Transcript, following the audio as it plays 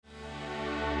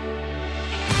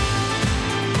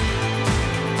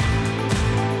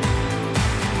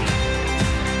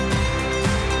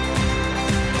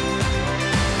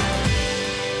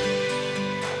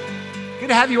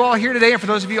to have you all here today. And for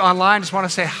those of you online, just want to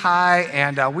say hi.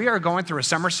 And we are going through a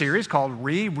summer series called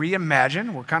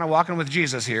Reimagine. We're kind of walking with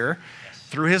Jesus here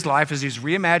through his life as he's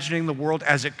reimagining the world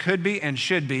as it could be and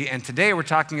should be. And today we're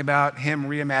talking about him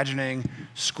reimagining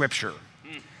Scripture.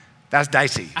 That's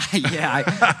dicey.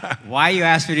 Why you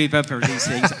asked me to be up for these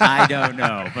things, I don't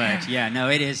know. But yeah, no,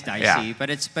 it is dicey. Yeah. But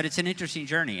it's an interesting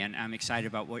journey, and I'm excited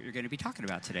about what you're going to be talking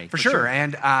about today. For sure.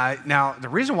 And now the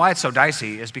reason why it's so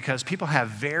dicey is because people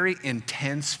have very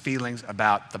intense feelings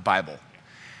about the Bible.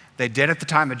 They did at the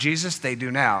time of Jesus, they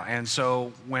do now. And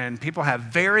so when people have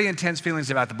very intense feelings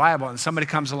about the Bible and somebody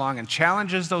comes along and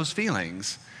challenges those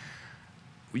feelings,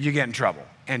 you get in trouble.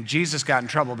 And Jesus got in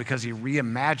trouble because he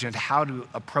reimagined how to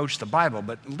approach the Bible.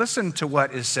 But listen to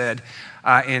what is said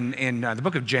in the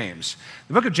book of James.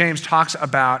 The book of James talks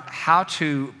about how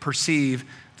to perceive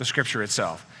the Scripture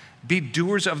itself. Be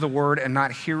doers of the word and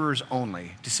not hearers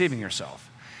only, deceiving yourself.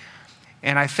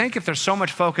 And I think if there's so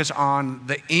much focus on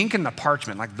the ink and the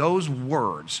parchment, like those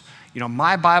words,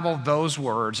 my Bible, those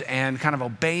words, and kind of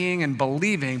obeying and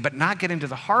believing, but not getting to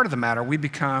the heart of the matter, we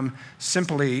become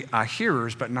simply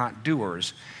hearers, but not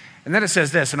doers. And then it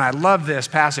says this, and I love this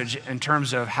passage in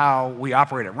terms of how we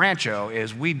operate at Rancho,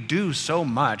 is we do so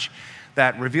much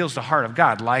that reveals the heart of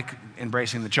God, like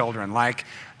embracing the children, like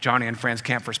Johnny and Friends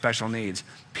Camp for Special Needs.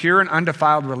 Pure and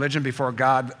undefiled religion before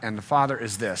God and the Father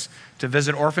is this: to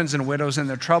visit orphans and widows in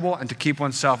their trouble and to keep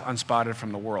oneself unspotted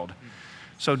from the world.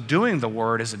 So doing the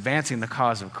word is advancing the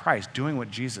cause of Christ, doing what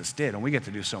Jesus did, and we get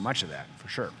to do so much of that, for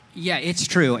sure. Yeah, it's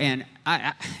true. And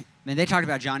they talked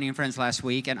about Johnny and Friends last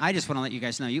week, and I just want to let you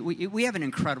guys know, we have an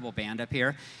incredible band up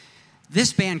here.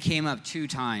 This band came up 2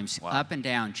 times, up and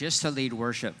down, just to lead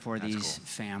worship for these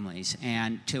families.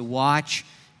 And to watch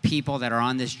people that are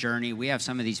on this journey, we have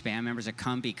some of these band members that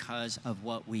come because of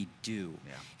what we do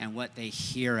and what they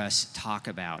hear us talk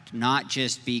about, not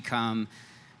just become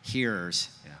hearers.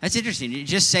 That's interesting.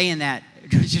 Just saying that,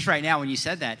 just right now when you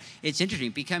said that, it's interesting.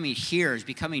 Becoming hearers,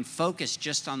 becoming focused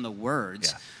just on the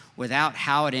words without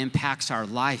how it impacts our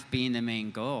life being the main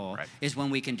goal is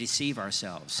when we can deceive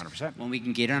ourselves. 100%. When we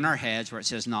can get in our heads where it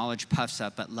says knowledge puffs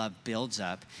up, but love builds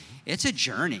up. It's a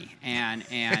journey, and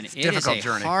it's it is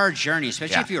a hard journey,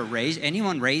 especially if you're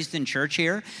anyone raised in church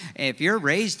here. If you're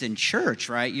raised in church,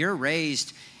 right, you're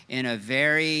raised in a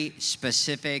very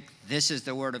specific, this is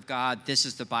the Word of God, this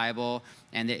is the Bible,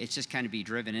 and it's just kind of be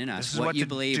driven in us. What you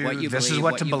believe, what you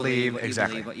believe,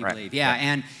 exactly. What you believe. Yeah,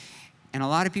 and a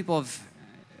lot of people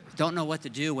don't know what to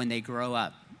do when they grow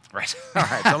up. Right. All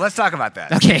right, so let's talk about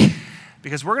that. Okay.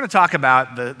 Because we're going to talk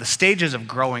about the stages of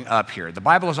growing up here. The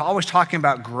Bible is always talking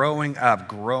about growing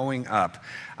up.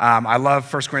 I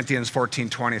love 1 Corinthians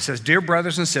 14:20. It says, "Dear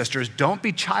brothers and sisters, don't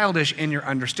be childish in your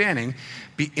understanding.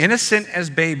 Be innocent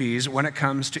as babies when it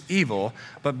comes to evil,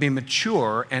 but be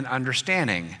mature in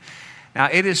understanding." Now,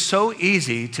 it is so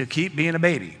easy to keep being a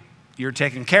baby. You're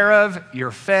taken care of, you're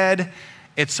fed.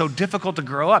 It's so difficult to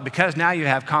grow up because now you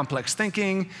have complex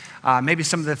thinking. Maybe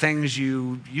some of the things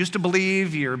you used to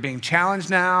believe, you're being challenged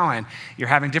now, and you're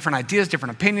having different ideas,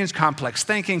 different opinions, complex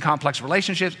thinking, complex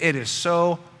relationships. It is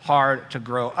so hard to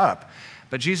grow up.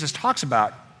 But Jesus talks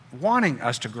about wanting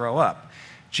us to grow up.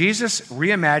 Jesus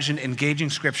reimagined engaging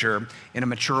Scripture in a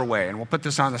mature way, and we'll put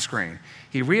this on the screen.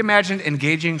 He reimagined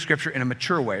engaging Scripture in a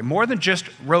mature way, more than just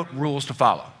wrote rules to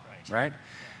follow, right?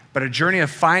 But a journey of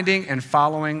finding and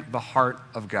following the heart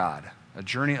of God. A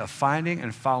journey of finding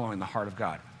and following the heart of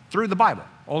God through the Bible,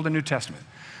 Old and New Testament.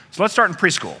 So let's start in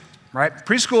preschool, right?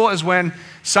 Preschool is when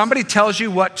somebody tells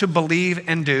you what to believe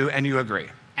and do, and you agree.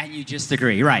 And you just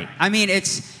agree, right. I mean,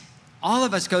 all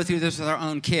of us go through this with our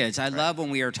own kids. I love when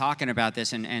we are talking about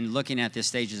this and looking at the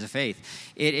stages of faith,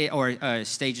 or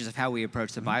stages of how we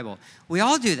approach the Bible. We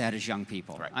all do that as young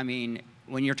people. Right. I mean,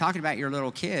 when you're talking about your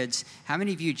little kids, how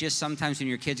many of you just sometimes when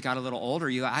your kids got a little older,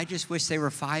 you go, I just wish they were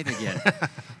 5 again.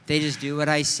 They just do what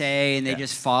I say, and they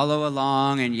just follow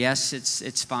along, and yes,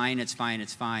 it's fine.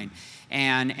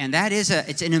 And that is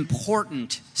it's an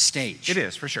important stage. It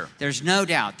is, for sure. There's no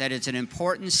doubt that it's an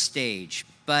important stage,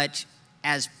 but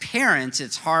as parents,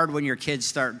 it's hard when your kids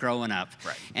start growing up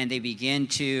and they begin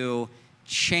to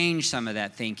change some of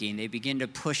that thinking. They begin to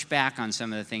push back on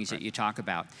some of the things that you talk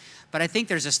about. But I think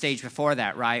there's a stage before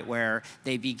that, right, where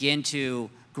they begin to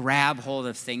grab hold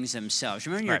of things themselves.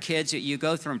 Remember your Right. kids, you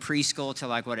go from preschool to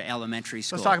like what, elementary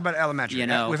school. Let's talk about elementary. You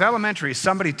know? With elementary,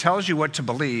 somebody tells you what to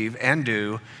believe and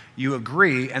do, you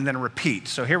agree, and then repeat.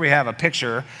 So here we have a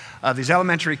picture of these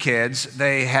elementary kids.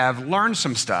 They have learned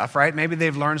some stuff, right? Maybe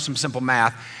they've learned some simple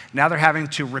math. Now they're having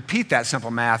to repeat that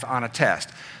simple math on a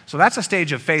test. So that's a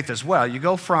stage of faith as well. You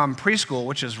go from preschool,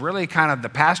 which is really kind of the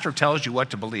pastor tells you what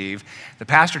to believe, the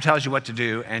pastor tells you what to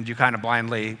do, and you kind of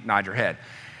blindly nod your head.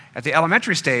 At the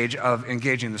elementary stage of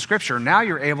engaging the scripture, now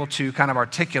you're able to kind of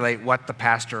articulate what the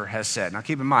pastor has said. Now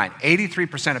keep in mind,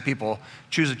 83% of people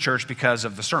choose a church because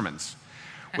of the sermons,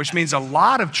 which means a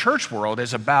lot of church world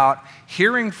is about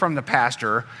hearing from the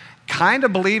pastor, kind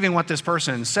of believing what this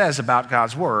person says about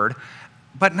God's word,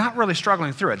 but not really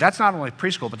struggling through it. That's not only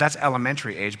preschool, but that's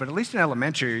elementary age. But at least in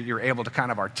elementary, you're able to kind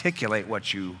of articulate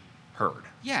what you heard.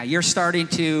 Yeah, you're starting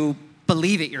to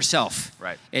believe it yourself.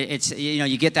 Right. It's,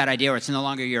 you get that idea where it's no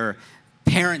longer your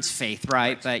parents' faith,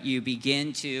 right? But you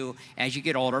begin to, as you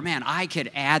get older, man, I could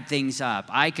add things up.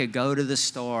 I could go to the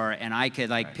store and I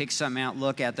could pick something out,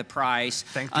 look at the price,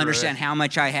 understand how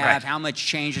much I have, how much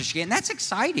change is getting. That's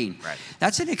exciting. Right.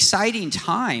 That's an exciting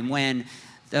time when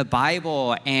the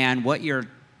Bible and what you're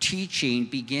teaching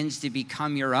begins to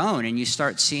become your own, and you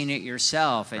start seeing it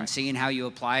yourself and seeing how you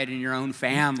apply it in your own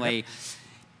family.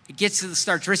 It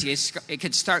starts risky. It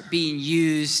could start being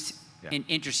used in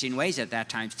interesting ways at that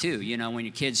time too. When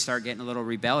your kids start getting a little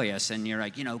rebellious, and you're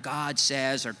like, God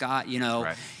says, or God,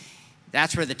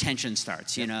 that's where the tension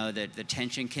starts. The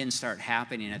tension can start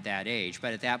happening at that age.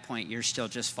 But at that point, you're still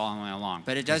just following along.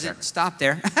 But it doesn't stop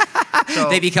there. So,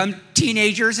 they become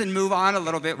teenagers and move on a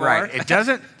little bit more. Right. It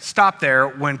doesn't stop there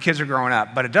when kids are growing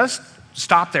up, but it does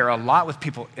stop there a lot with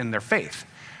people in their faith.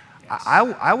 Yes.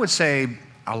 I would say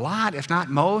a lot, if not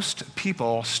most,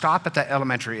 people stop at that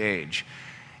elementary age.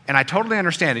 And I totally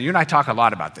understand it. You and I talk a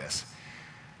lot about this.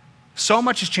 So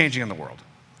much is changing in the world.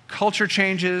 Culture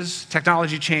changes,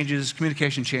 technology changes,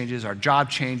 communication changes, our job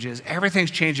changes,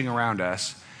 everything's changing around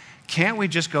us. Can't we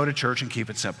just go to church and keep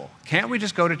it simple? Can't we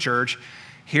just go to church,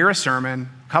 hear a sermon,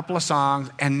 a couple of songs,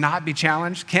 and not be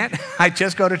challenged? Can't I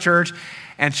just go to church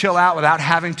and chill out without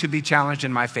having to be challenged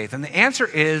in my faith? And the answer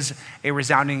is a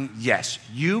resounding yes.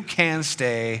 You can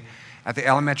stay at the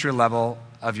elementary level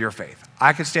of your faith.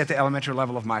 I could stay at the elementary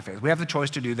level of my faith. We have the choice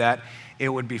to do that. It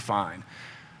would be fine.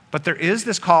 But there is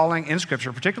this calling in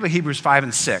Scripture, particularly Hebrews 5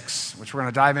 and 6, which we're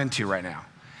going to dive into right now.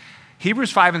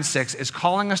 Hebrews 5 and 6 is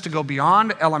calling us to go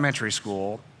beyond elementary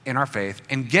school in our faith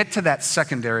and get to that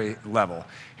secondary level.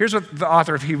 Here's what the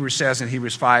author of Hebrews says in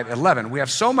Hebrews 5:11. We have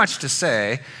so much to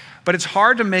say, but it's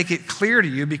hard to make it clear to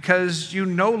you because you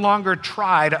no longer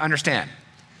try to understand.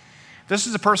 This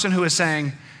is a person who is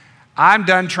saying, I'm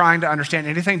done trying to understand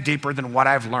anything deeper than what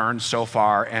I've learned so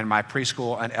far in my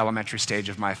preschool and elementary stage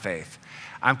of my faith.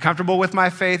 I'm comfortable with my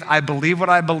faith. I believe what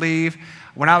I believe.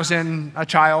 When I was a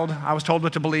child, I was told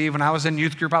what to believe. When I was in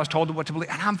youth group, I was told what to believe.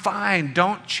 And I'm fine.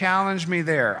 Don't challenge me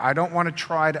there. I don't want to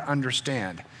try to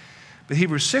understand. But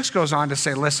Hebrews 6 goes on to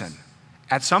say, listen,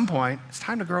 at some point, it's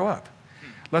time to grow up.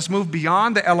 Let's move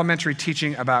beyond the elementary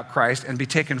teaching about Christ and be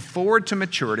taken forward to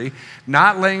maturity,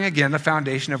 not laying again the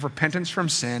foundation of repentance from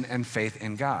sin and faith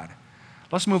in God.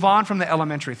 Let's move on from the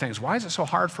elementary things. Why is it so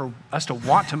hard for us to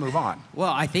want to move on?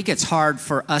 Well, I think it's hard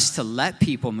for us to let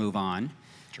people move on.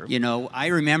 True. I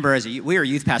remember we were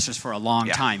youth pastors for a long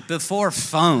time, before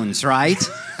phones, right?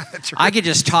 I could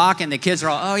just talk and the kids are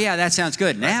all, oh yeah, that sounds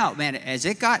good. Right. Now, man,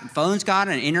 phones got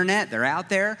an internet, they're out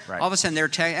there. Right. All of a sudden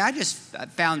I just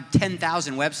found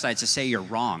 10,000 websites that say you're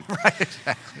wrong. Right,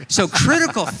 exactly. So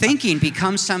critical thinking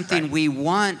becomes something we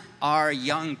want our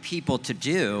young people to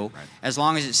do, as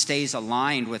long as it stays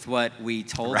aligned with what we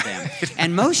told them.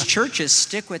 And most churches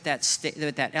stick with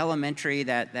that elementary,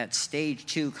 that stage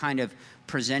 2 kind of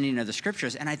presenting of the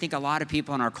scriptures. And I think a lot of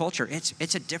people in our culture,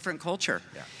 it's a different culture.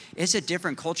 Yeah. It's a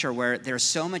different culture where there's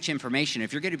so much information.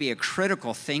 If you're going to be a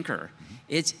critical thinker,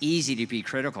 it's easy to be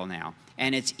critical now.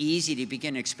 And it's easy to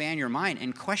begin to expand your mind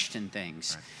and question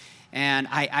things. Right. And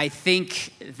I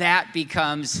think that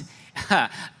becomes,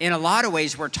 in a lot of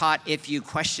ways, we're taught if you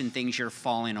question things, you're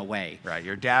falling away. Right,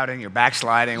 you're doubting, you're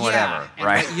backsliding, whatever. And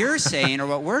right? What you're saying, or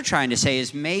what we're trying to say,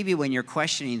 is maybe when you're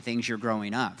questioning things, you're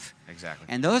growing up. Exactly.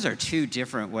 And those are two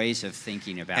different ways of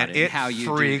thinking about it and how you do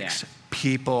that. It freaks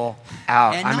people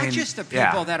out. And not just the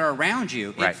people that are around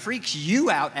you. It freaks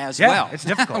you out as well. It's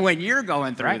difficult. when you're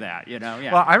going through that,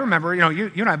 Well, I remember,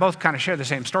 you and I both kind of share the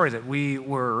same story, that we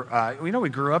were, we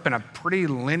grew up in a pretty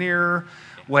linear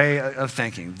way of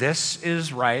thinking. This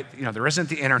is right. There isn't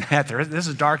the internet. This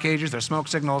is dark ages. There's smoke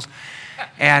signals.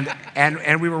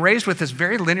 And we were raised with this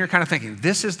very linear kind of thinking.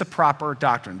 This is the proper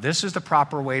doctrine. This is the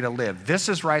proper way to live. This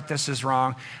is right, this is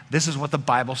wrong. This is what the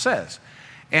Bible says.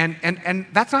 And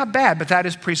that's not bad, but that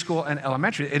is preschool and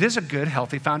elementary. It is a good,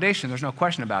 healthy foundation. There's no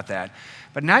question about that.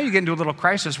 But now you get into a little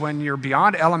crisis when you're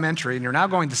beyond elementary and you're now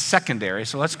going to secondary.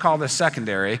 So let's call this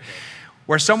secondary,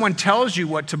 where someone tells you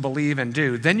what to believe and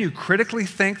do. Then you critically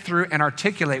think through and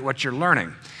articulate what you're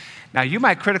learning. Now, you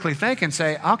might critically think and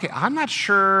say, okay, I'm not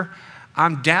sure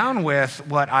I'm down with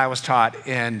what I was taught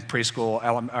in preschool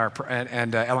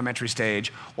and elementary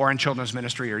stage or in children's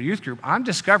ministry or youth group. I'm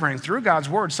discovering through God's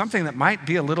word something that might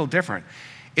be a little different.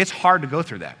 It's hard to go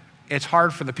through that. It's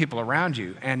hard for the people around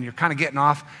you. And you're kind of getting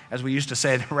off, as we used to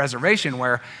say, the reservation,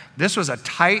 where this was a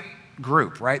tight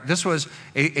group, right? This was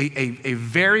a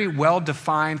very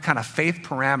well-defined kind of faith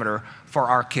parameter for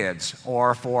our kids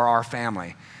or for our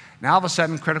family. Now, all of a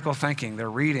sudden, critical thinking, they're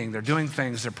reading, they're doing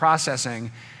things, they're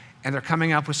processing, and they're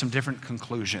coming up with some different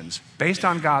conclusions based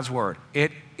on God's word.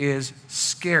 It is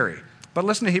scary. But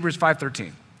listen to Hebrews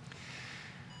 5:13.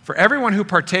 For everyone who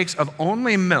partakes of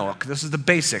only milk, this is the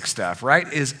basic stuff,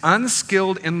 right, is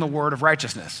unskilled in the word of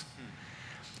righteousness.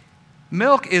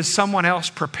 Milk is someone else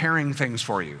preparing things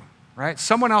for you, right?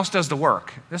 Someone else does the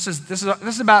work. This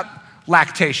is about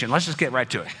lactation. Let's just get right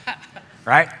to it,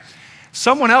 right?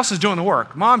 Someone else is doing the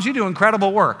work. Moms, you do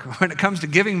incredible work when it comes to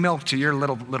giving milk to your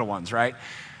little ones, right?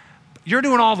 You're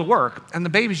doing all the work, and the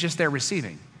baby's just there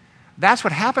receiving. That's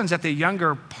what happens at the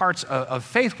younger parts of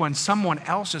faith when someone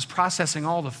else is processing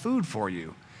all the food for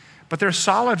you. But there's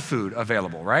solid food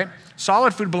available, right?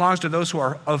 Solid food belongs to those who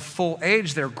are of full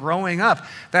age. They're growing up.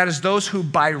 That is those who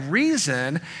by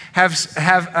reason have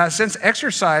since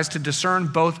exercised to discern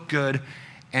both good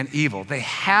and evil. They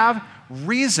have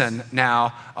reason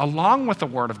now, along with the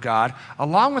Word of God,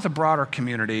 along with a broader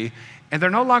community, and they're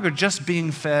no longer just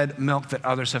being fed milk that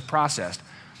others have processed.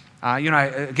 I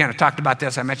talked about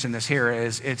this, I mentioned this here,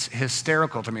 it's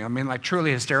hysterical to me. I mean, like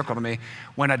truly hysterical to me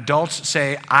when adults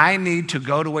say, I need to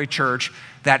go to a church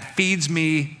that feeds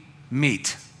me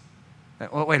meat.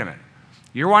 Well, wait a minute.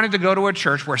 You're wanting to go to a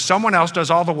church where someone else does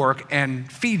all the work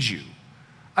and feeds you.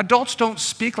 Adults don't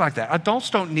speak like that. Adults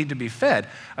don't need to be fed.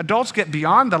 Adults get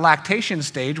beyond the lactation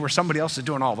stage where somebody else is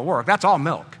doing all the work. That's all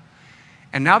milk.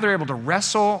 And now they're able to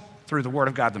wrestle through the Word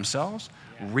of God themselves,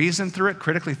 reason through it,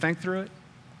 critically think through it.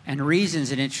 And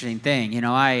reason's an interesting thing. You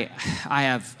know, I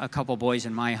have a couple boys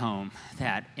in my home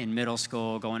that in middle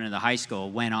school, going into high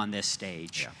school, went on this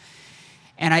stage.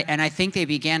 Yeah. And I think they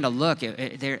began to look,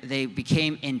 they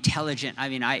became intelligent. I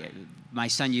mean, my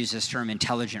son used this term,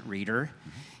 intelligent reader.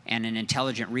 And an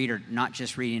intelligent reader, not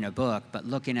just reading a book, but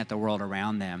looking at the world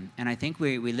around them. And I think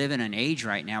we live in an age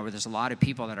right now where there's a lot of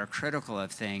people that are critical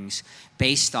of things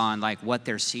based on like what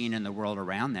they're seeing in the world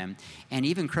around them, and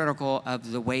even critical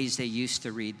of the ways they used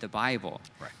to read the Bible,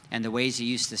 right, and the ways they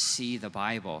used to see the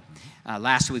Bible.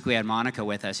 Last week we had Monica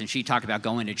with us, and she talked about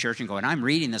going to church and going, I'm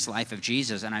reading this life of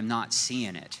Jesus, and I'm not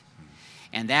seeing it.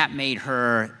 And that made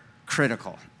her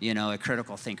critical, a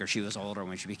critical thinker. She was older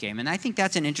when she became. And I think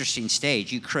that's an interesting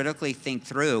stage. You critically think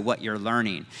through what you're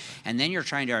learning. And then you're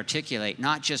trying to articulate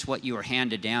not just what you were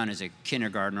handed down as a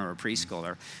kindergartner or a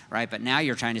preschooler, right? But now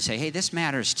you're trying to say, hey, this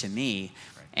matters to me.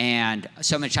 And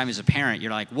so much time as a parent,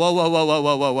 you're like, whoa, whoa, whoa, whoa,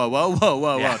 whoa, whoa, whoa, whoa, whoa,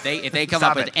 whoa, whoa. If they come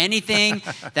up with anything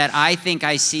that I think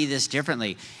I see this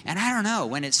differently. And I don't know,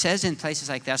 when it says in places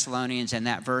like Thessalonians and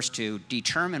that verse to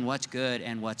determine what's good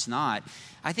and what's not,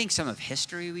 I think some of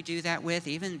history we do that with,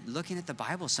 even looking at the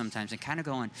Bible sometimes and kind of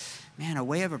going, man, a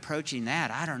way of approaching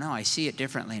that, I don't know, I see it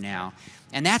differently now.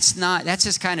 And that's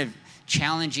just kind of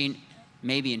challenging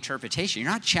maybe interpretation.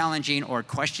 You're not challenging or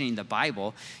questioning the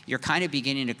Bible. You're kind of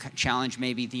beginning to challenge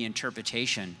maybe the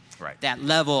interpretation. Right. That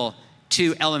level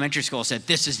 2 elementary school said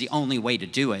this is the only way to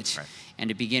do it. Right. And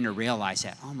to begin to realize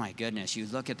that, oh my goodness, you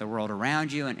look at the world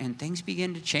around you and things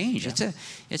begin to change. Yeah.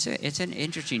 It's an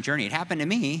interesting journey. It happened to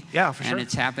me. Yeah, for sure. And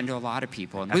it's happened to a lot of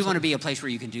people. And Absolutely. we want to be a place where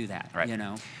you can do that, right.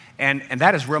 And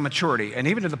that is real maturity. And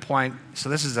even to the point, so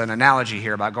this is an analogy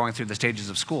here about going through the stages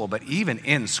of school, but even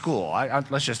in school,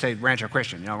 let's just say Rancho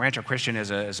Christian. Rancho Christian is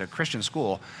a Christian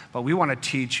school, but we want to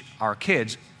teach our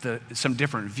kids some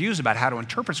different views about how to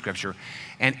interpret Scripture.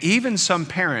 And even some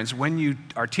parents, when you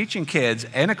are teaching kids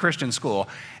in a Christian school,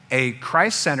 a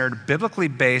Christ-centered, biblically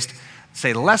based,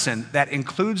 say, lesson that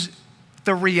includes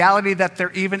the reality that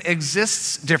there even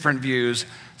exists different views,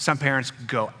 some parents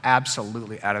go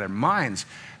absolutely out of their minds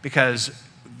because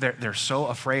they're so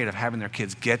afraid of having their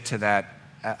kids get to that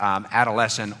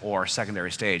adolescent or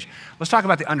secondary stage. Let's talk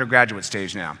about the undergraduate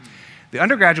stage now. The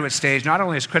undergraduate stage not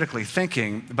only is critically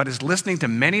thinking, but is listening to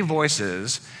many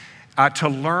voices to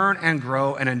learn and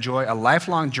grow and enjoy a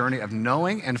lifelong journey of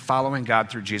knowing and following God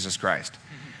through Jesus Christ.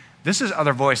 This is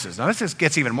other voices. Now, this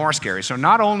gets even more scary. So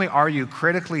not only are you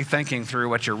critically thinking through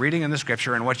what you're reading in the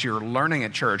scripture and what you're learning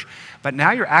at church, but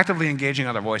now you're actively engaging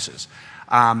other voices.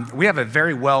 We have a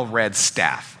very well-read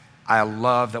staff. I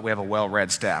love that we have a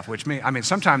well-read staff, which means,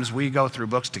 sometimes we go through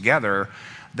books together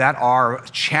that are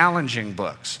challenging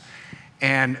books.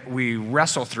 And we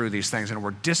wrestle through these things and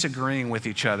we're disagreeing with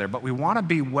each other, but we want to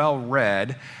be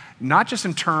well-read, not just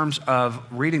in terms of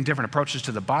reading different approaches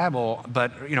to the Bible,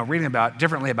 but reading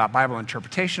differently about Bible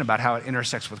interpretation, about how it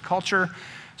intersects with culture.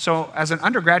 So as an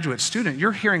undergraduate student,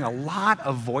 you're hearing a lot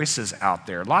of voices out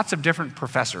there, lots of different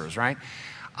professors, right?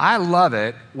 I love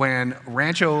it when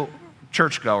Rancho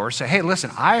churchgoers say, hey,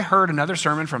 listen, I heard another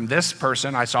sermon from this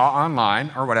person I saw online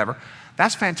or whatever.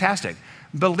 That's fantastic.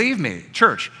 Believe me,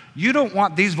 church, you don't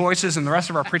want these voices and the rest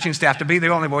of our preaching staff to be the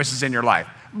only voices in your life.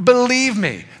 Believe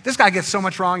me, this guy gets so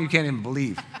much wrong you can't even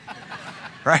believe,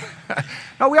 right?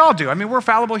 No, we all do. We're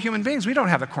fallible human beings. We don't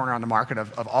have the corner on the market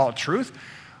of all truth.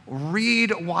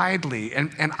 Read widely.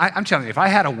 And I'm telling you, if I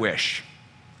had a wish,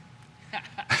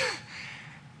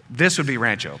 this would be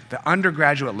Rancho. The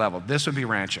undergraduate level, this would be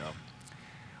Rancho.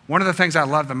 One of the things I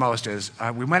love the most is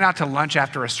we went out to lunch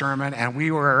after a sermon and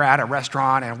we were at a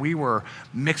restaurant and we were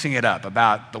mixing it up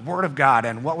about the Word of God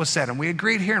and what was said. And we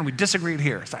agreed here and we disagreed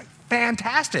here. It's like,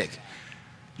 fantastic.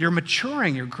 You're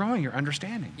maturing, you're growing, you're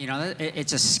understanding.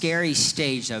 It's a scary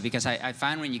stage, though, because I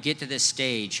find when you get to this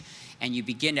stage and you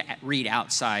begin to read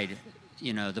outside,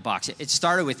 the box. It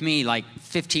started with me like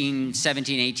 15,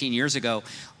 17, 18 years ago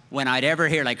when I'd ever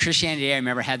hear, like Christianity Today, I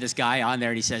remember had this guy on there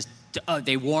and he says,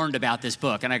 they warned about this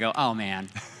book. And I go, oh man,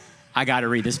 I got to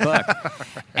read this book.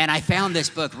 And I found this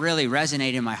book really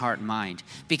resonate in my heart and mind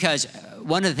because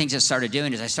one of the things I started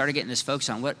doing is I started getting this focus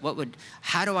on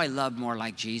how do I love more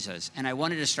like Jesus? And I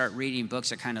wanted to start reading books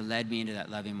that kind of led me into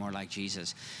that loving more like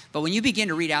Jesus. But when you begin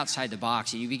to read outside the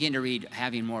box and you begin to read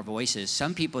having more voices,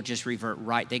 some people just revert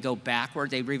right. They go backward,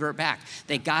 they revert back.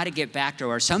 They got to get back to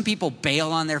where some people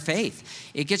bail on their faith.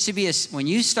 It gets to be, when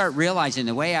you start realizing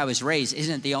the way I was raised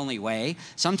isn't the only way,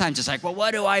 sometimes it's like, well,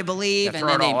 what do I believe? And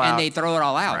then they throw it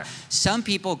all out. Right. Some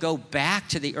people go back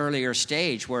to the earlier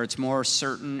stage where it's more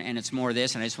certain and it's more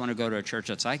this, and I just want to go to a church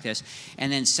that's like this.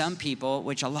 And then some people,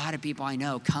 which a lot of people I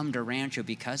know come to Rancho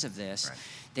because of this, right.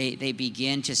 They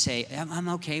begin to say, I'm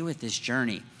okay with this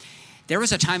journey. There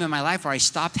was a time in my life where I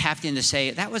stopped having to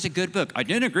say, that was a good book. I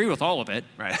didn't agree with all of it.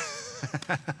 Right.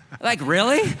 Like,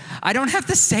 really? I don't have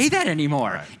to say that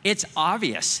anymore. Right. It's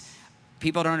obvious.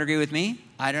 People don't agree with me.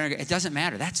 I don't agree. It doesn't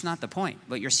matter. That's not the point.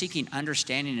 But you're seeking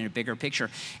understanding in a bigger picture.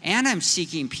 And I'm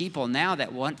seeking people now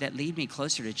that lead me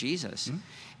closer to Jesus,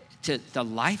 to the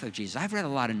life of Jesus. I've read a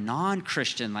lot of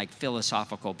non-Christian, like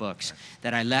philosophical books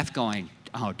that I left going,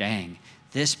 oh, dang,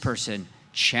 this person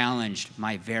challenged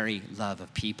my very love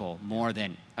of people more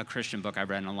than a Christian book I've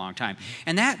read in a long time.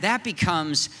 And that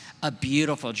becomes a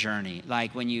beautiful journey.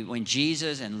 Like when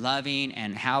Jesus and loving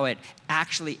and how it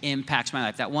actually impacts my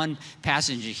life. That one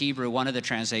passage in Hebrew, one of the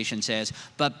translations says,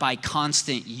 but by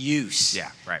constant use,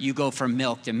 you go from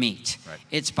milk to meat. Right.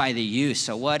 It's by the use.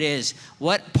 So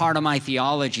what part of my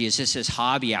theology is this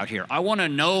hobby out here? I want to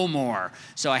know more.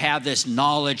 So I have this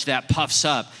knowledge that puffs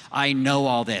up. I know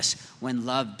all this. When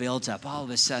love builds up, all of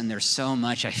a sudden there's so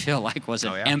much I feel like was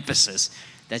an emphasis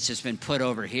that's just been put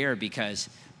over here because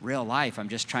real life, I'm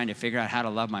just trying to figure out how to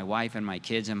love my wife and my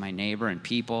kids and my neighbor and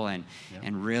people and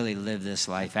really live this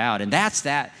life out. And that's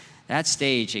that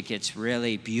stage, it gets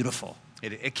really beautiful.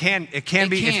 It can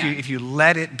be if you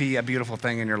let it be a beautiful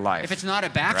thing in your life. If it's not a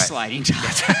backsliding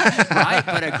time, right?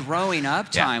 But a growing up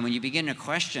time when you begin to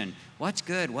question what's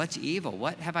good, what's evil,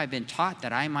 what have I been taught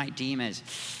that I might deem as,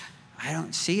 I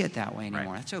don't see it that way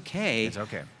anymore. Right. That's okay. It's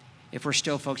okay. If we're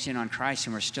still focusing on Christ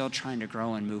and we're still trying to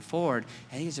grow and move forward,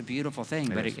 I think it's a beautiful thing,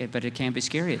 but it can be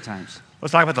scary at times.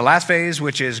 Let's talk about the last phase,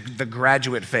 which is the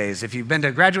graduate phase. If you've been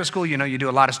to graduate school, you know you do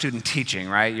a lot of student teaching,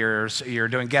 right? You're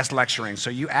doing guest lecturing. So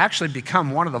you actually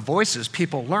become one of the voices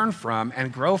people learn from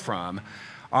and grow from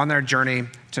on their journey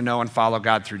to know and follow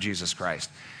God through Jesus Christ.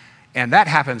 And that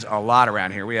happens a lot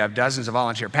around here. We have dozens of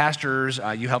volunteer pastors.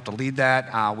 You help to lead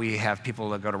that. We have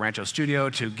people that go to Rancho Studio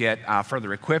to get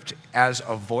further equipped as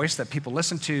a voice that people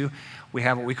listen to. We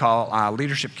have what we call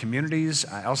leadership communities,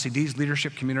 LCD's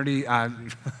leadership community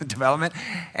development,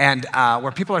 and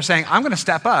where people are saying, I'm going to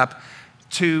step up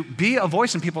to be a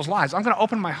voice in people's lives. I'm going to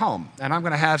open my home, and I'm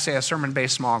going to have, say, a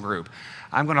sermon-based small group.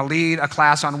 I'm going to lead a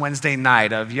class on Wednesday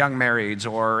night of young marrieds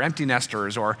or empty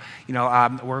nesters, or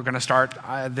we're going to start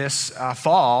this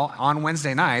fall on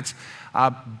Wednesday nights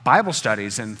Bible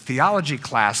studies and theology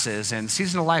classes and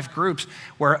seasonal life groups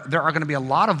where there are going to be a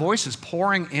lot of voices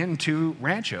pouring into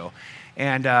Rancho.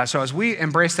 And so as we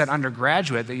embrace that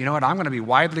undergraduate, that, I'm going to be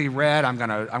widely read, I'm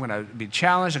going to be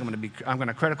challenged, I'm going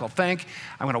to critical think,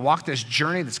 I'm going to walk this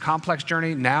journey, this complex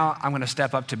journey. Now I'm going to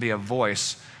step up to be a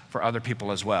voice for other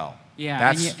people as well.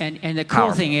 Yeah, and the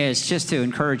cool thing is, just to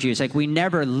encourage you, it's like we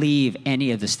never leave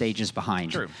any of the stages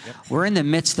behind. True. Yep. We're in the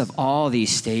midst of all these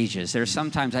stages. There's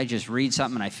sometimes I just read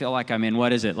something and I feel like I'm in,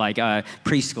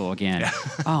 preschool again. Yeah.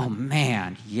 Oh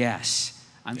man, yes.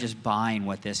 I'm just buying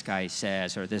what this guy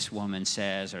says or this woman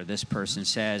says or this person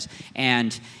says.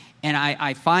 And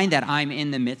I find that I'm in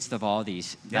the midst of all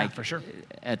these for sure.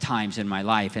 At times in my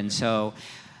life. And so,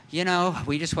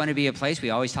 we just want to be a place. We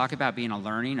always talk about being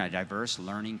a diverse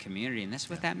learning community, and that's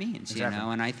what that means, exactly.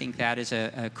 And I think that is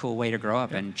a cool way to grow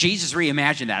up. And Jesus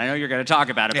reimagined that. I know you're going to talk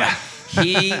about it, yeah. but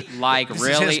he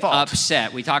really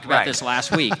upset. We talked about right. this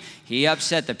last week. He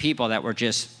upset the people that were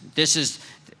just,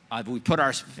 we put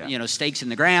our stakes in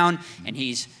the ground, and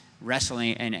he's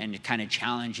wrestling and kind of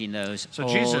challenging those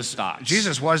old thoughts.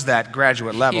 Jesus was that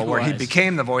graduate level where he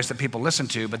became the voice that people listened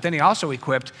to, but then he also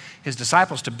equipped his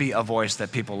disciples to be a voice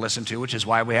that people listen to, which is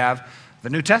why we have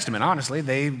the New Testament. Honestly,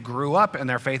 they grew up in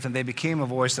their faith and they became a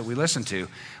voice that we listen to.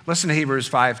 Listen to Hebrews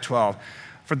 5:12.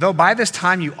 For though by this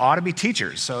time you ought to be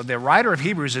teachers. So the writer of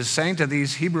Hebrews is saying to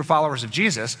these Hebrew followers of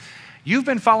Jesus, you've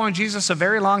been following Jesus a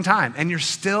very long time and you're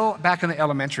still back in the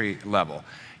elementary level.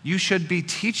 You should be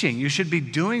teaching. You should be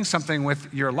doing something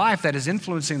with your life that is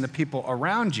influencing the people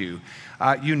around you.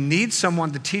 You need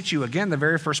someone to teach you, again, the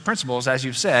very first principles, as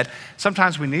you've said.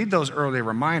 Sometimes we need those early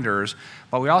reminders,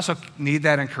 but we also need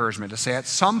that encouragement to say at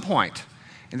some point,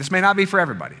 and this may not be for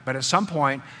everybody, but at some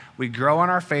point, we grow in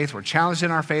our faith, we're challenged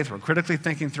in our faith, we're critically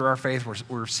thinking through our faith,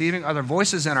 we're receiving other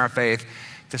voices in our faith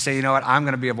to say, I'm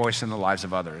going to be a voice in the lives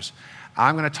of others.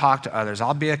 I'm going to talk to others.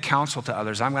 I'll be a counsel to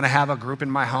others. I'm going to have a group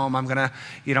in my home. I'm going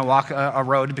to, walk a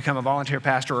road to become a volunteer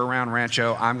pastor around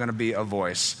Rancho. I'm going to be a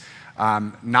voice.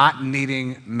 Not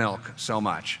needing milk so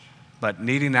much, but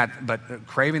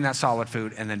craving that solid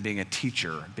food and then being a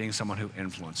teacher, being someone who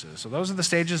influences. So those are the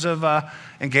stages of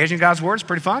engaging God's word. It's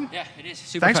pretty fun. Yeah, it is.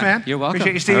 Super Thanks, fun. man. You're welcome.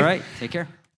 Appreciate you, Steve. All right. Take care.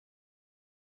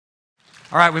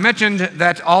 All right. We mentioned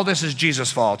that all this is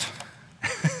Jesus' fault.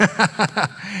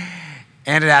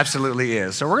 And it absolutely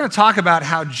is. So we're going to talk about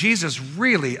how Jesus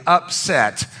really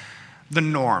upset the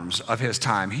norms of his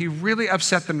time. He really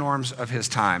upset the norms of his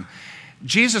time.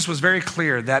 Jesus was very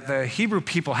clear that the Hebrew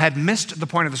people had missed the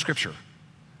point of the scripture.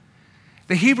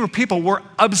 The Hebrew people were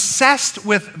obsessed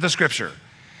with the scripture.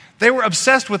 They were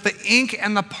obsessed with the ink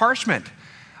and the parchment.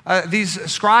 These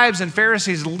scribes and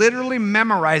Pharisees literally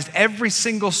memorized every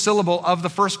single syllable of the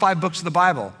first 5 books of the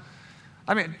Bible.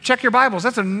 I mean, check your Bibles.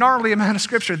 That's a gnarly amount of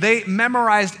scripture. They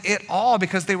memorized it all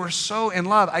because they were so in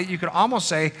love. You could almost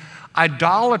say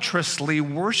idolatrously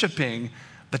worshiping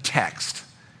the text.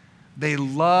 They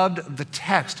loved the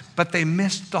text, but they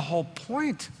missed the whole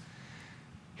point.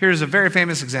 Here's a very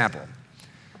famous example.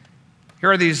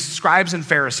 Here are these scribes and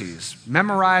Pharisees,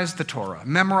 memorized the Torah,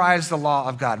 memorized the law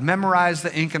of God, memorized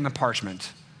the ink and the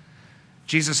parchment.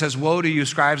 Jesus says, woe to you,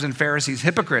 scribes and Pharisees,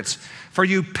 hypocrites, for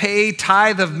you pay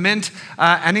tithe of mint,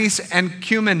 anise, and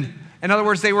cumin. In other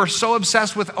words, they were so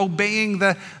obsessed with obeying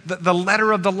the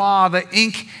letter of the law, the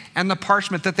ink and the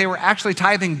parchment, that they were actually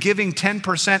tithing, giving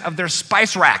 10% of their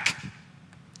spice rack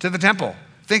to the temple,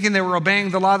 thinking they were obeying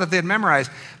the law that they had memorized.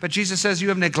 But Jesus says, you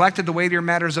have neglected the weightier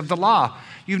matters of the law.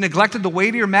 You've neglected the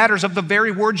weightier matters of the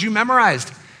very words you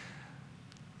memorized.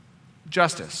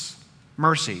 Justice,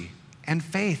 mercy, and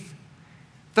faith.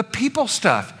 The people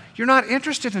stuff. You're not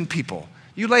interested in people.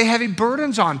 You lay heavy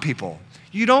burdens on people.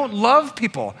 You don't love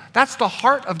people. That's the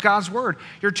heart of God's word.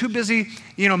 You're too busy,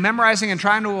 memorizing and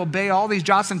trying to obey all these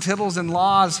jots and tittles and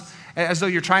laws as though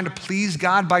you're trying to please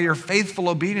God by your faithful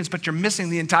obedience, but you're missing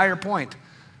the entire point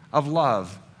of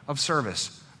love, of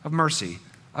service, of mercy,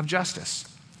 of justice.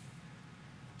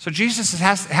 So Jesus is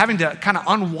having to kind of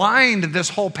unwind this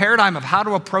whole paradigm of how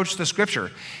to approach the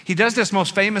scripture. He does this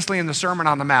most famously in the Sermon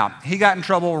on the Mount. He got in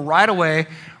trouble right away,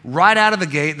 right out of the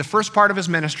gate. The first part of his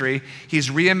ministry, he's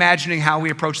reimagining how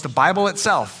we approach the Bible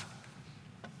itself.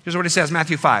 Here's what he says,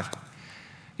 Matthew 5.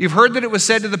 You've heard that it was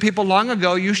said to the people long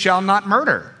ago, you shall not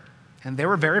murder. And they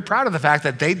were very proud of the fact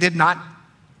that they did not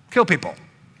kill people.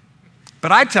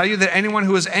 But I tell you that anyone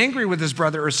who is angry with his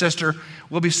brother or sister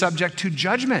will be subject to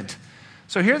judgment.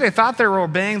 So here they thought they were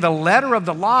obeying the letter of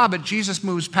the law, but Jesus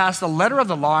moves past the letter of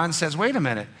the law and says, wait a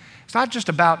minute, it's not just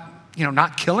about,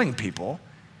 not killing people.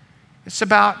 It's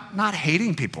about not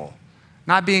hating people,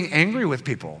 not being angry with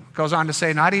people. It goes on to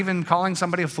say, not even calling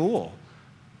somebody a fool.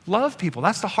 Love people,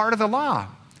 that's the heart of the law.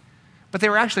 But they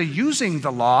were actually using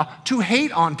the law to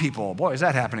hate on people. Boy, is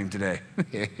that happening today.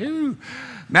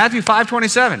 Matthew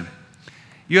 5:27.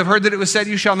 You have heard that it was said,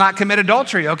 you shall not commit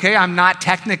adultery. Okay, I'm not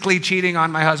technically cheating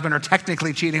on my husband or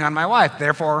technically cheating on my wife.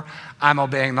 Therefore, I'm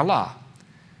obeying the law.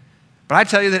 But I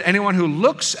tell you that anyone who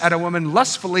looks at a woman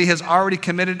lustfully has already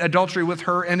committed adultery with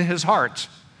her in his heart.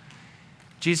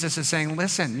 Jesus is saying,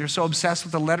 listen, you're so obsessed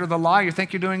with the letter of the law, you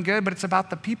think you're doing good, but it's about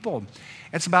the people.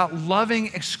 It's about loving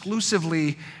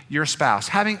exclusively your spouse,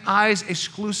 having eyes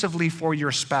exclusively for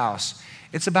your spouse.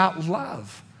 It's about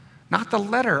love. Not the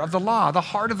letter of the law, the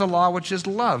heart of the law, which is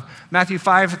love. Matthew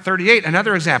 5:38,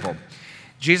 another example.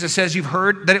 Jesus says, you've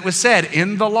heard that it was said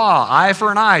in the law, eye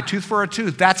for an eye, tooth for a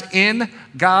tooth. That's in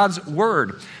God's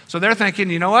word. So they're thinking,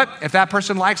 you know what? If that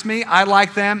person likes me, I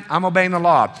like them, I'm obeying the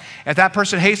law. If that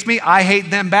person hates me, I hate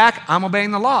them back, I'm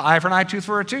obeying the law. Eye for an eye, tooth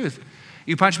for a tooth.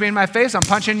 You punch me in my face, I'm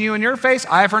punching you in your face.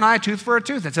 Eye for an eye, tooth for a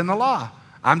tooth. It's in the law.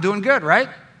 I'm doing good, right?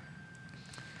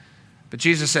 But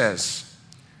Jesus says,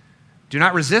 do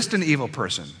not resist an evil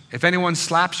person. If anyone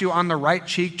slaps you on the right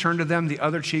cheek, turn to them the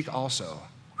other cheek also.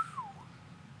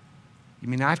 You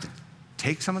mean I have to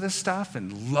take some of this stuff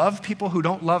and love people who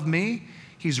don't love me?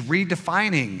 He's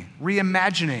redefining,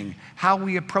 reimagining how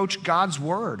we approach God's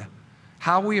word,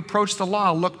 how we approach the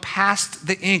law. Look past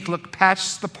the ink, look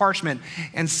past the parchment,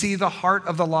 and see the heart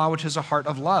of the law, which is a heart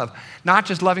of love. Not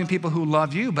just loving people who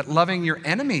love you, but loving your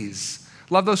enemies.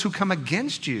 Love those who come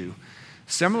against you.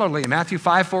 Similarly, Matthew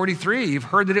 5:43, you've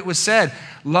heard that it was said,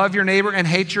 love your neighbor and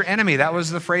hate your enemy. That was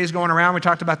the phrase going around. We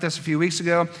talked about this a few weeks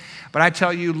ago. But I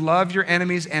tell you, love your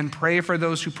enemies and pray for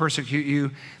those who persecute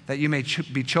you, that you may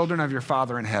be children of your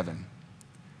Father in heaven.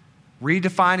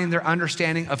 Redefining their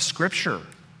understanding of Scripture.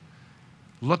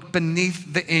 Look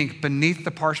beneath the ink, beneath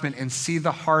the parchment, and see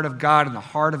the heart of God. And the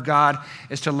heart of God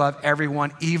is to love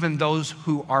everyone, even those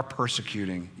who are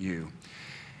persecuting you.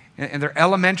 In their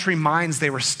elementary minds, they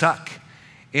were stuck.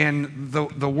 In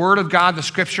the Word of God, the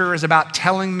Scripture is about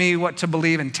telling me what to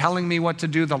believe and telling me what to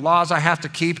do, the laws I have to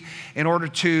keep in order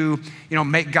to,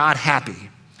 make God happy.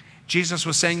 Jesus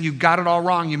was saying, you got it all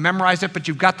wrong. You memorized it, but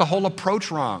you've got the whole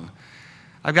approach wrong.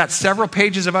 I've got several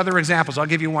pages of other examples. I'll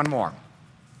give you one more.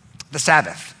 The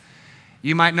Sabbath.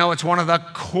 You might know it's one of the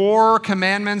core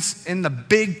commandments in the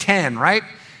Big Ten, right?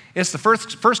 It's the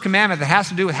first commandment that has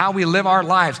to do with how we live our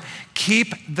lives.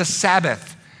 Keep the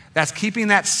Sabbath. That's keeping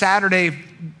that Saturday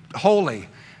holy.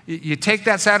 You take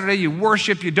that Saturday, you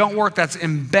worship, you don't work. That's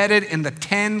embedded in the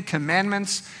 10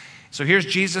 commandments. So here's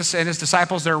Jesus and his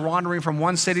disciples. They're wandering from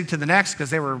one city to the next because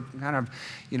they were kind of,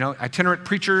 itinerant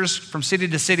preachers from city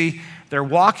to city. They're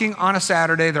walking on a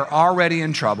Saturday. They're already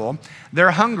in trouble.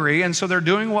 They're hungry, and so they're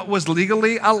doing what was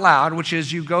legally allowed, which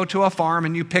is you go to a farm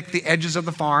and you pick the edges of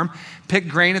the farm, pick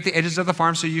grain at the edges of the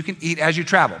farm so you can eat as you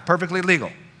travel. Perfectly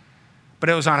legal. But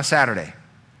it was on a Saturday.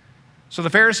 So the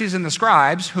Pharisees and the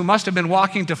scribes, who must have been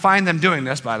walking to find them doing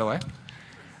this, by the way,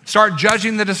 start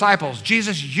judging the disciples.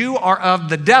 Jesus, you are of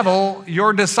the devil.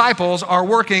 Your disciples are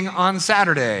working on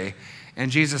Saturday.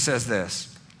 And Jesus says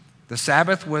this, the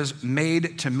Sabbath was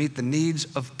made to meet the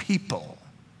needs of people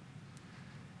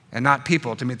and not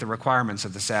people to meet the requirements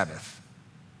of the Sabbath.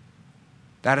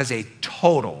 That is a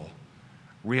total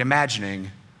reimagining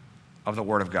of the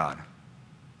Word of God.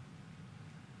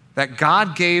 That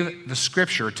God gave the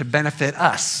Scripture to benefit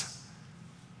us,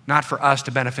 not for us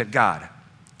to benefit God.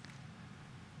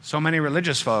 So many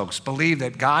religious folks believe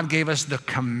that God gave us the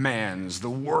commands, the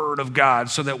Word of God,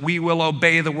 so that we will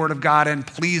obey the Word of God and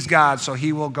please God, so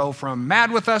He will go from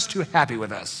mad with us to happy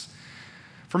with us,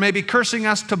 from maybe cursing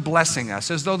us to blessing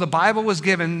us, as though the Bible was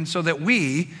given so that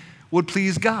we would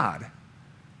please God.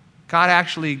 God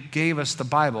actually gave us the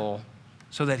Bible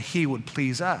so that He would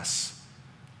please us.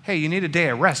 Hey, you need a day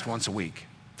of rest once a week.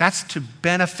 That's to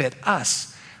benefit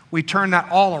us. We turn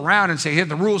that all around and say, here are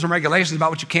the rules and regulations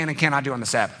about what you can and cannot do on the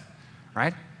Sabbath,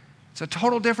 right? It's a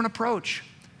total different approach.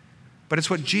 But it's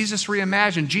what Jesus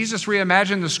reimagined. Jesus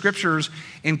reimagined the Scriptures,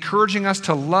 encouraging us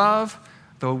to love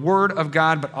the Word of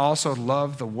God, but also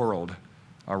love the world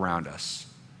around us.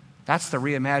 That's the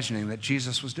reimagining that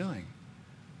Jesus was doing.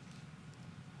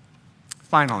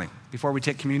 Finally, before we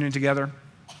take communion together,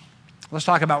 let's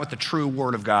talk about what the true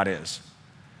Word of God is.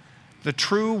 The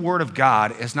true Word of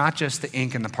God is not just the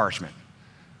ink and the parchment,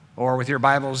 or with your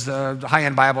Bibles, the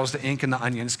high-end Bibles, the ink and the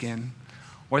onion skin,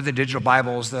 or the digital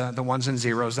Bibles, the ones and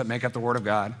zeros that make up the Word of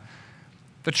God.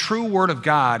 The true word of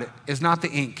God is not the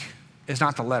ink, is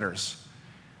not the letters.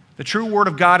 The true word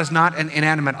of God is not an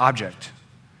inanimate object.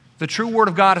 The true word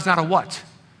of God is not a what.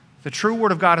 The true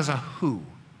word of God is a who.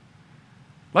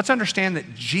 Let's understand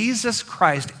that Jesus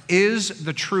Christ is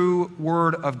the true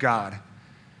word of God.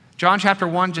 John chapter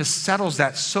 1 just settles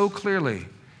that so clearly.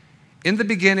 In the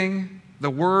beginning, the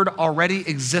word already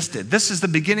existed. This is the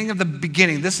beginning of the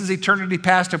beginning. This is eternity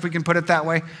past, if we can put it that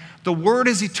way. The word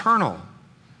is eternal.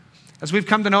 As we've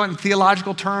come to know it in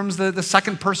theological terms, the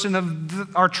second person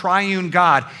of our triune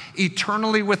God,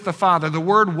 eternally with the Father. The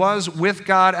Word was with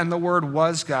God, and the Word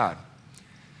was God.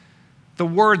 The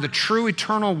Word, the true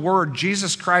eternal Word,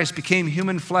 Jesus Christ, became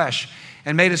human flesh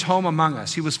and made his home among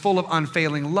us. He was full of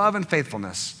unfailing love and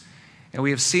faithfulness. And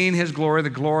we have seen his glory, the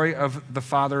glory of the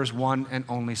Father's one and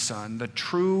only Son. The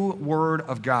true Word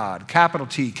of God, capital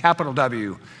T, capital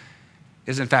W,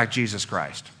 is in fact Jesus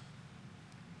Christ.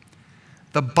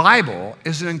 The Bible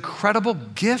is an incredible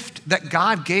gift that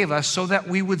God gave us so that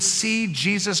we would see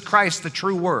Jesus Christ, the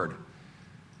true Word.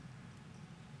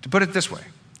 To put it this way,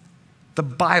 the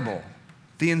Bible,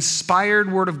 the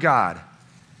inspired Word of God,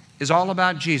 is all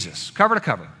about Jesus, cover to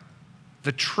cover,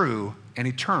 the true and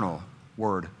eternal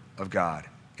Word of God.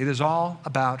 It is all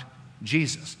about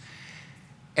Jesus.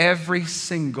 Every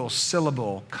single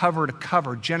syllable, cover to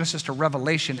cover, Genesis to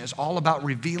Revelation, is all about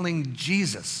revealing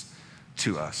Jesus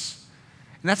to us.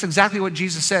 And that's exactly what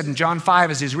Jesus said in John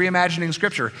 5 as he's reimagining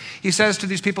Scripture. He says to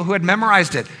these people who had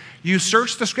memorized it, you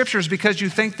search the Scriptures because you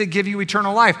think they give you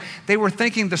eternal life. They were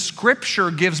thinking the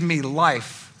Scripture gives me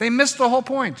life. They missed the whole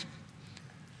point.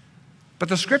 But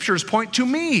the Scriptures point to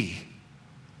me.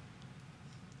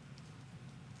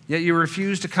 Yet you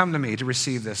refuse to come to me to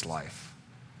receive this life.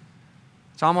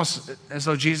 It's almost as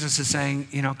though Jesus is saying,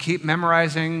 keep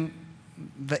memorizing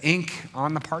the ink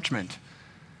on the parchment.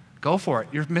 Go for it.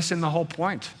 You're missing the whole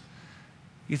point.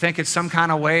 You think it's some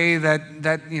kind of way that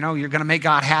you're going to make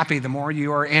God happy. The more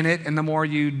you are in it and the more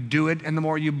you do it and the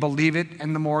more you believe it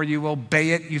and the more you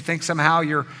obey it, you think somehow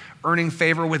you're earning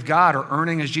favor with God or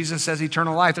earning, as Jesus says,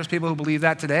 eternal life. There's people who believe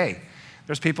that today.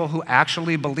 There's people who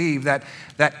actually believe that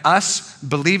us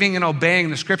believing and obeying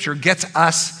the Scripture gets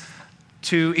us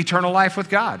to eternal life with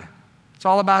God. It's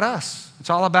all about us.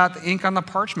 It's all about the ink on the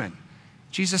parchment.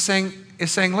 Jesus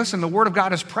is saying, listen, the Word of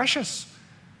God is precious,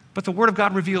 but the Word of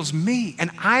God reveals me, and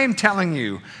I'm telling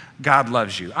you God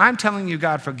loves you. I'm telling you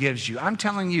God forgives you. I'm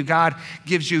telling you God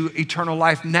gives you eternal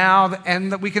life now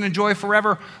and that we can enjoy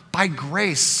forever by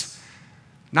grace,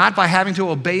 not by having to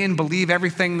obey and believe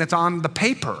everything that's on the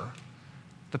paper.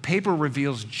 The paper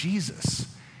reveals Jesus,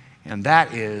 and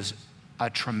that is a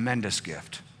tremendous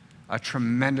gift. A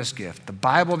tremendous gift. The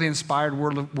Bible, the inspired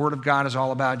Word of God, is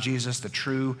all about Jesus, the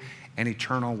true and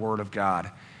eternal Word of God.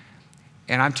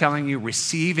 And I'm telling you,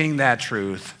 receiving that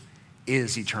truth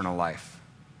is eternal life.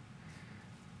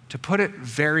 To put it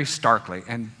very starkly,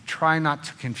 and try not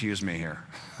to confuse me here.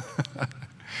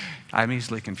 I'm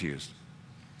easily confused.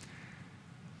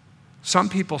 Some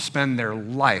people spend their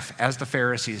life, as the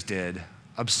Pharisees did,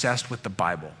 obsessed with the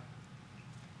Bible.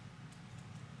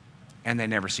 And they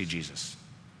never see Jesus.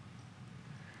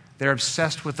 They're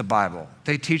obsessed with the Bible.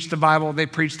 They teach the Bible, they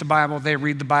preach the Bible, they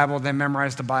read the Bible, they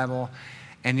memorize the Bible,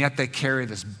 and yet they carry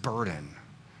this burden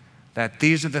that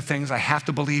these are the things I have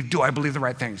to believe. Do I believe the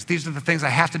right things? These are the things I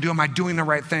have to do. Am I doing the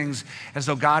right things? As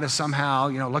though God is somehow,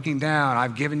 looking down.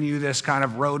 I've given you this kind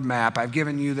of roadmap. I've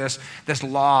given you this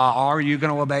law. Are you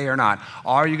going to obey or not?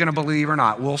 Are you going to believe or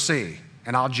not? We'll see,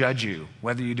 and I'll judge you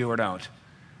whether you do or don't.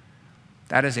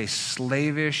 That is a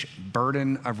slavish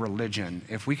burden of religion.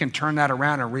 If we can turn that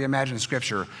around and reimagine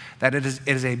Scripture, that it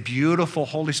is a beautiful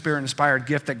Holy Spirit-inspired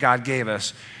gift that God gave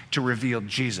us to reveal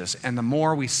Jesus. And the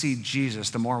more we see Jesus,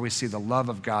 the more we see the love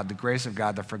of God, the grace of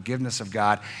God, the forgiveness of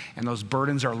God, and those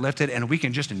burdens are lifted, and we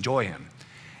can just enjoy Him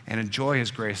and enjoy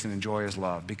His grace and enjoy His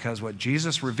love, because what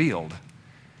Jesus revealed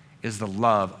is the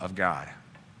love of God.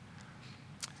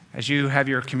 As you have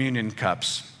your communion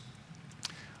cups,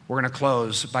 we're going to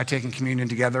close by taking communion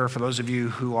together. For those of you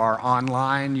who are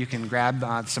online, you can grab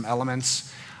some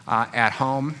elements at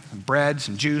home, bread,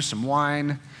 some juice, some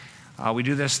wine. We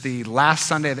do this the last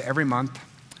Sunday of every month.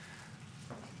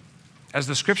 As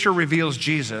the Scripture reveals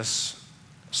Jesus,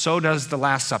 so does the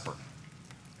Last Supper.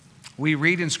 We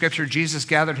read in Scripture, Jesus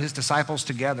gathered his disciples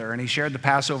together and he shared the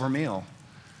Passover meal,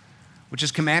 which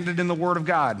is commanded in the Word of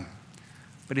God.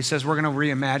 But he says, we're going to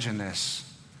reimagine this.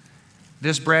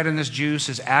 This bread and this juice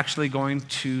is actually going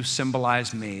to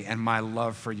symbolize me and my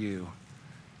love for you.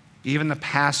 Even the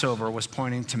Passover was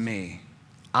pointing to me.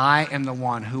 I am the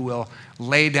one who will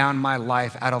lay down my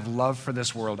life out of love for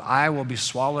this world. I will be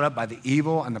swallowed up by the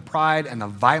evil and the pride and the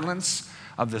violence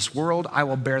of this world. I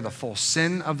will bear the full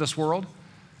sin of this world.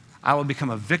 I will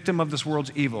become a victim of this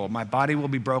world's evil. My body will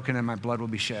be broken and my blood will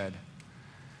be shed.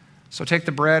 So take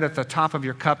the bread at the top of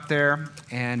your cup there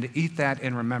and eat that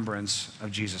in remembrance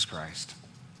of Jesus Christ.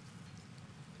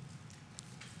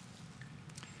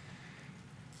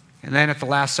 And then at the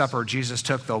Last Supper, Jesus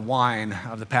took the wine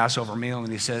of the Passover meal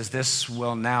and he says, "This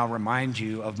will now remind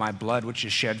you of my blood which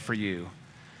is shed for you.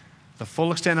 The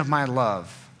full extent of my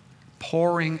love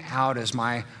pouring out as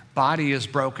my body is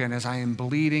broken, as I am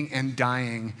bleeding and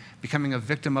dying, becoming a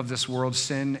victim of this world's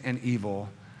sin and evil.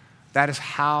 That is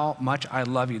how much I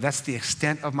love you. That's the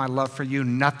extent of my love for you.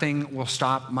 Nothing will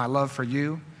stop my love for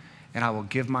you, and I will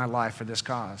give my life for this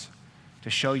cause,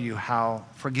 to show you how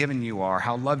forgiven you are,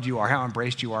 how loved you are, how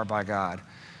embraced you are by God."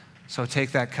 So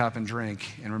take that cup and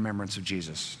drink in remembrance of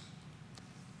Jesus.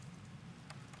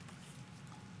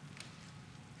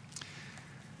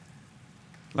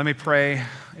 Let me pray.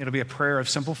 It'll be a prayer of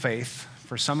simple faith.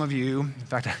 For some of you, in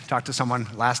fact, I talked to someone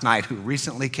last night who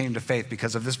recently came to faith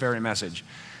because of this very message.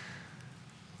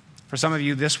 For some of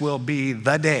you, this will be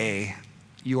the day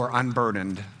you are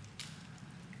unburdened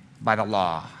by the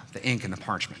law, the ink and the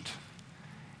parchment.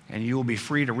 And you will be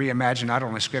free to reimagine not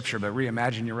only Scripture, but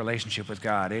reimagine your relationship with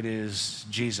God. It is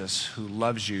Jesus who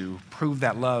loves you, proved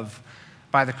that love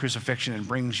by the crucifixion and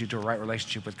brings you to a right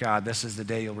relationship with God. This is the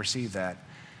day you'll receive that.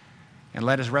 And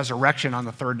let his resurrection on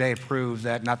the third day prove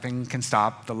that nothing can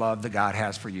stop the love that God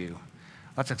has for you.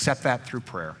 Let's accept that through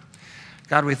prayer.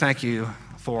 God, we thank you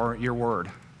for your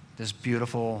word, this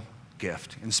beautiful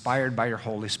gift, inspired by your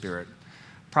Holy Spirit,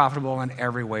 profitable in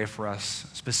every way for us,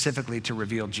 specifically to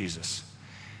reveal Jesus.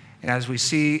 And as we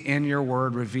see in your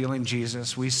word revealing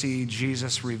Jesus, we see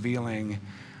Jesus revealing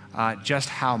just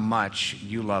how much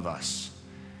you love us,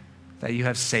 that you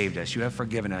have saved us, you have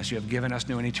forgiven us, you have given us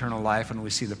new and eternal life, and we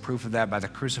see the proof of that by the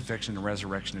crucifixion and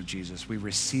resurrection of Jesus. We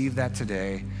receive that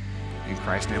today. In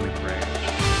Christ's name we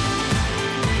pray.